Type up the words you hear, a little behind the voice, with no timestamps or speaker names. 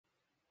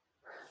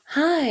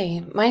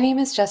Hi, my name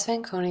is Jess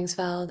Van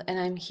Koningsveld, and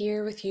I'm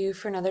here with you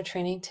for another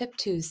Training Tip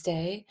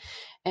Tuesday.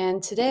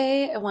 And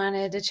today I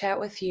wanted to chat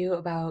with you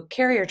about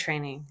carrier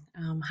training,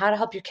 how to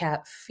help your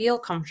cat feel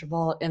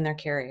comfortable in their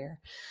carrier,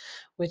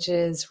 which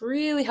is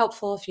really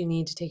helpful if you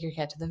need to take your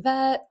cat to the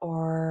vet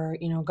or,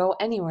 go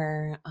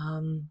anywhere.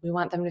 We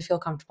want them to feel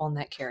comfortable in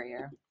that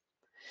carrier.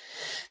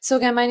 So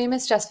again, my name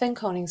is Jess Van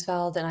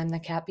Koningsveld, and I'm the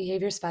cat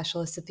behavior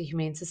specialist at the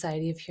Humane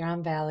Society of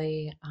Huron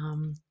Valley.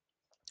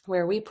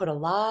 Where we put a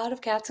lot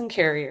of cats in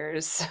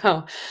carriers.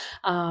 So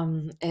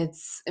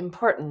it's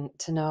important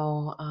to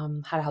know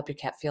how to help your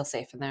cat feel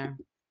safe in there.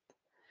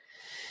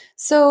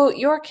 So,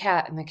 your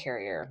cat in the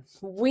carrier,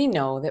 we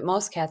know that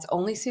most cats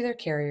only see their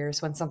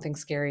carriers when something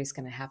scary is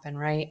going to happen,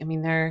 right? I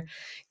mean, they're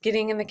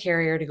getting in the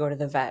carrier to go to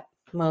the vet.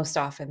 Most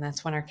often,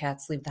 that's when our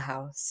cats leave the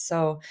house.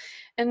 So,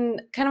 and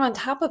kind of on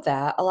top of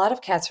that, a lot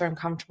of cats are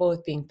uncomfortable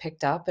with being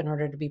picked up in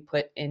order to be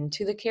put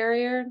into the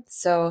carrier.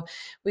 So,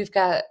 we've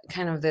got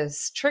kind of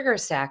this trigger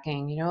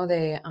stacking.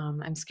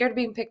 I'm scared of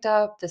being picked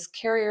up. This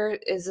carrier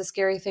is a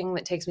scary thing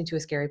that takes me to a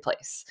scary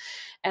place.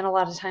 And a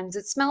lot of times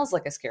it smells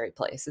like a scary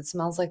place. It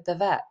smells like the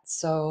vet.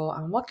 So,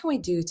 what can we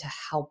do to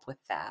help with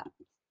that?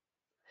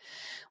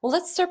 Well,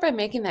 let's start by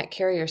making that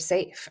carrier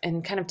safe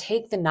and kind of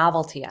take the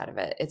novelty out of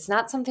it. It's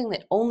not something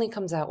that only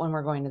comes out when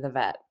we're going to the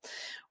vet.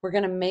 We're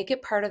going to make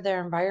it part of their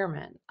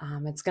environment.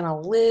 It's going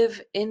to live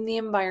in the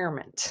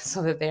environment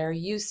so that they are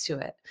used to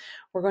it.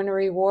 We're going to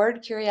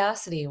reward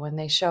curiosity when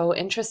they show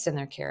interest in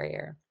their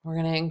carrier.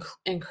 We're going to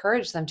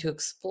encourage them to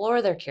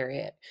explore their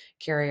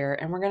carrier,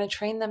 and we're going to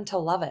train them to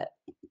love it.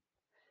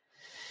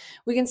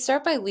 We can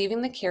start by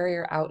leaving the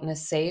carrier out in a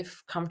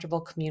safe,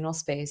 comfortable communal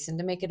space and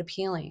to make it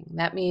appealing.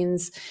 That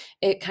means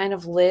it kind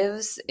of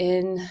lives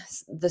in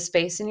the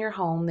space in your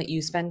home that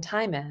you spend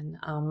time in,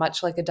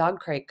 much like a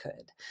dog crate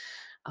could.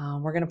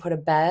 We're going to put a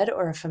bed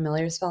or a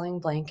familiar smelling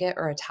blanket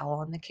or a towel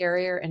on the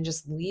carrier and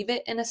just leave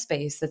it in a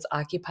space that's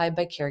occupied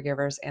by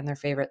caregivers and their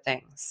favorite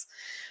things.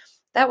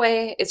 That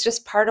way, it's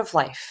just part of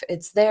life.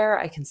 It's there.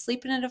 I can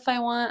sleep in it if I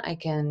want. I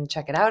can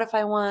check it out if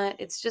I want.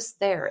 It's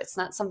just there. It's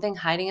not something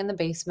hiding in the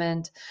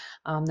basement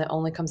that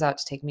only comes out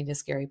to take me to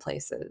scary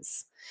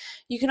places.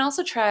 You can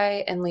also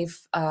try and leave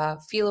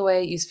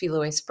use Feel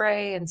Away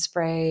spray and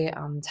spray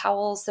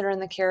towels that are in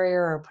the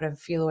carrier or put a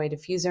Feel Away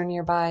diffuser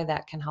nearby.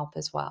 That can help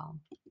as well.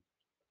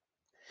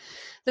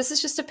 This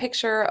is just a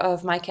picture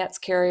of my cat's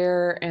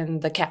carrier in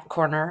the cat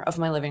corner of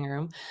my living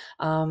room.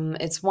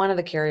 It's one of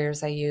the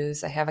carriers I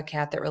use. I have a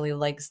cat that really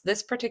likes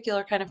this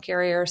particular kind of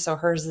carrier, so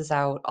hers is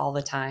out all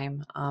the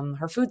time.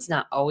 Her food's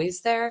not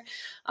always there.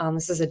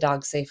 This is a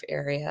dog safe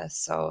area,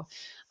 so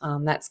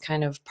that's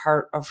kind of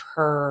part of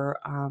her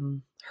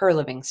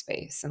living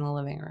space in the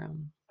living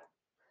room.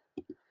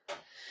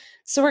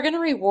 So we're going to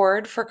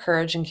reward for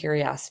courage and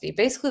curiosity.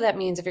 Basically, that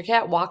means if your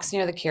cat walks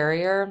near the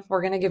carrier, we're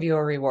going to give you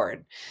a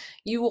reward.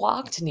 You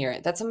walked near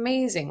it. That's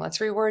amazing.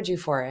 Let's reward you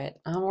for it.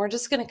 We're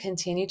just going to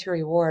continue to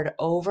reward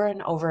over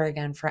and over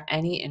again for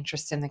any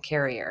interest in the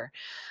carrier.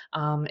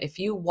 If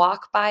you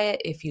walk by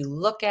it, if you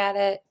look at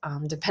it,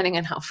 depending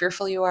on how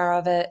fearful you are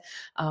of it,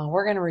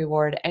 we're going to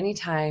reward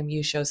anytime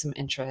you show some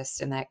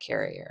interest in that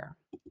carrier.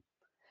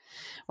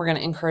 We're going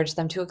to encourage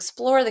them to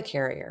explore the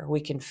carrier.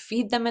 We can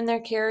feed them in their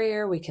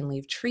carrier. We can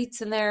leave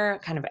treats in there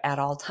kind of at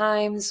all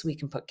times. We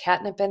can put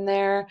catnip in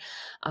there.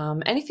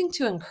 Anything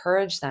to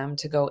encourage them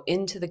to go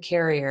into the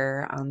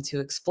carrier, to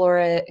explore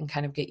it and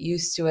kind of get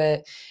used to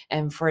it,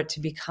 and for it to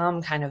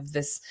become kind of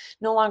this,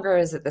 no longer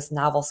is it this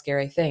novel,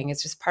 scary thing.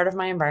 It's just part of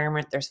my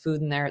environment. There's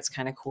food in there. It's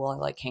kind of cool. I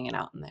like hanging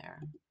out in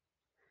there.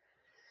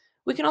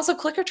 We can also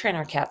clicker train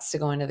our cats to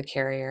go into the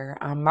carrier.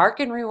 Mark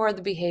and reward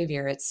the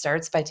behavior. It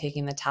starts by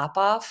taking the top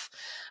off.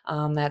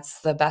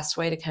 That's the best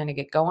way to kind of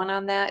get going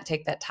on that.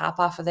 Take that top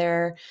off of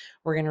there.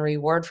 We're going to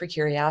reward for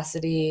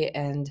curiosity.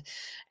 And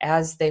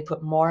as they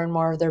put more and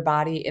more of their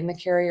body in the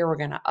carrier, we're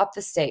going to up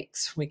the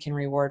stakes. We can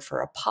reward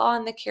for a paw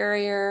in the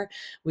carrier.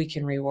 We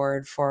can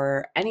reward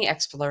for any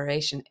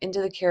exploration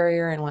into the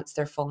carrier. And once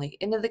they're fully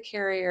into the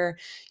carrier,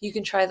 you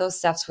can try those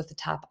steps with the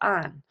top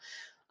on.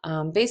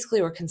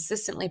 Basically, we're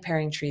consistently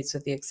pairing treats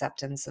with the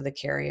acceptance of the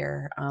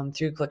carrier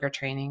through clicker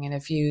training. And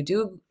if you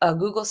do a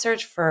Google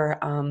search for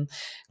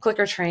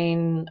clicker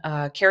train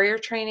carrier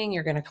training,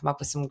 you're going to come up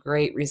with some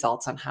great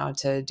results on how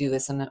to do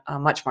this in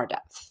much more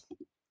depth.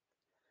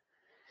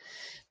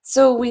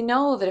 So we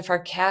know that if our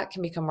cat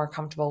can become more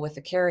comfortable with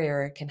the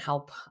carrier, it can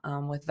help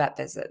with vet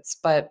visits.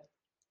 But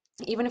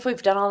even if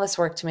we've done all this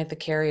work to make the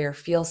carrier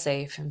feel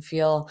safe and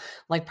feel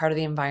like part of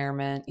the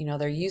environment,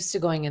 they're used to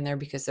going in there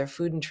because there's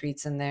food and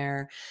treats in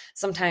there.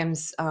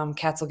 Sometimes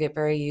cats will get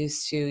very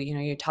used to,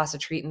 you toss a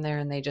treat in there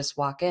and they just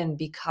walk in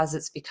because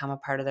it's become a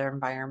part of their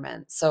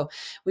environment. So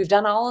we've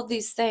done all of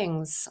these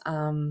things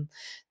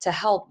to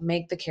help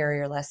make the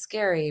carrier less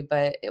scary,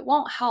 but it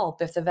won't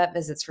help if the vet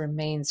visits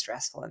remain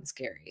stressful and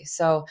scary.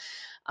 So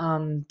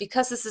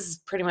because this is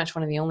pretty much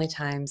one of the only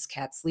times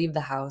cats leave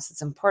the house,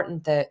 it's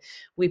important that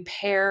we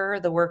pair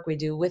the work we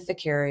do with the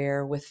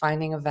carrier with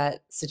finding a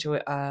vet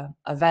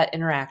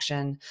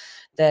interaction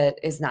that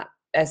is not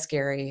as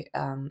scary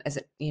as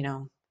it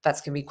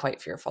vets can be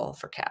quite fearful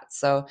for cats.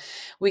 So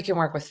we can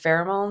work with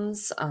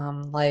pheromones,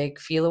 like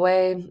Feel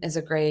Away is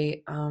a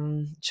great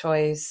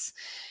choice.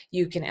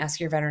 You can ask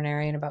your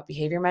veterinarian about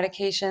behavior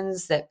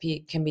medications that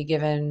can be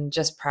given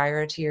just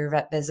prior to your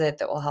vet visit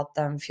that will help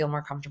them feel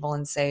more comfortable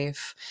and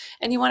safe.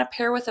 And you want to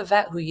pair with a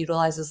vet who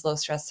utilizes low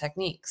stress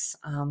techniques.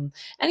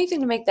 Anything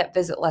to make that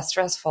visit less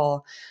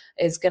stressful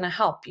is going to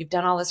help. You've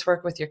done all this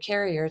work with your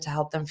carrier to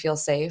help them feel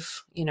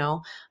safe.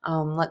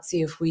 Let's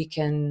see if we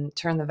can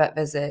turn the vet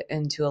visit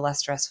into a less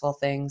stressful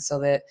thing so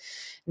that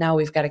now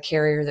we've got a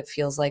carrier that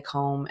feels like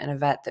home and a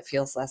vet that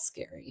feels less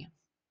scary.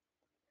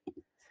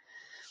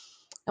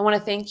 I want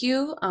to thank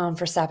you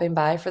for stopping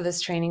by for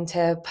this training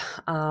tip.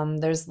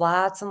 There's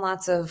lots and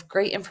lots of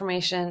great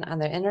information on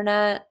the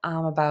internet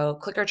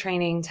about clicker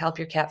training to help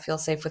your cat feel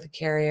safe with a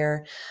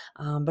carrier.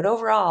 But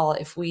overall,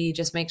 if we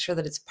just make sure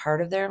that it's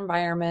part of their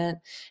environment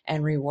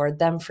and reward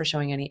them for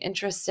showing any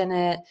interest in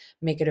it,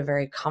 make it a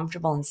very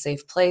comfortable and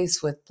safe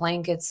place with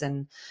blankets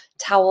and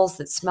towels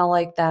that smell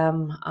like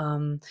them,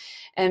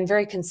 and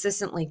very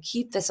consistently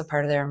keep this a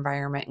part of their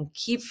environment and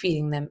keep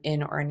feeding them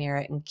in or near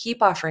it and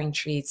keep offering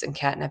treats and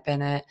catnip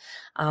in it,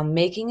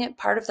 making it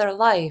part of their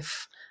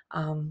life,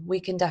 we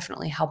can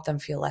definitely help them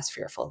feel less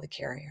fearful of the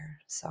carrier.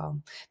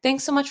 So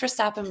thanks so much for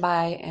stopping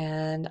by,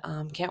 and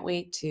can't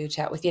wait to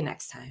chat with you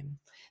next time.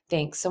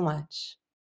 Thanks so much.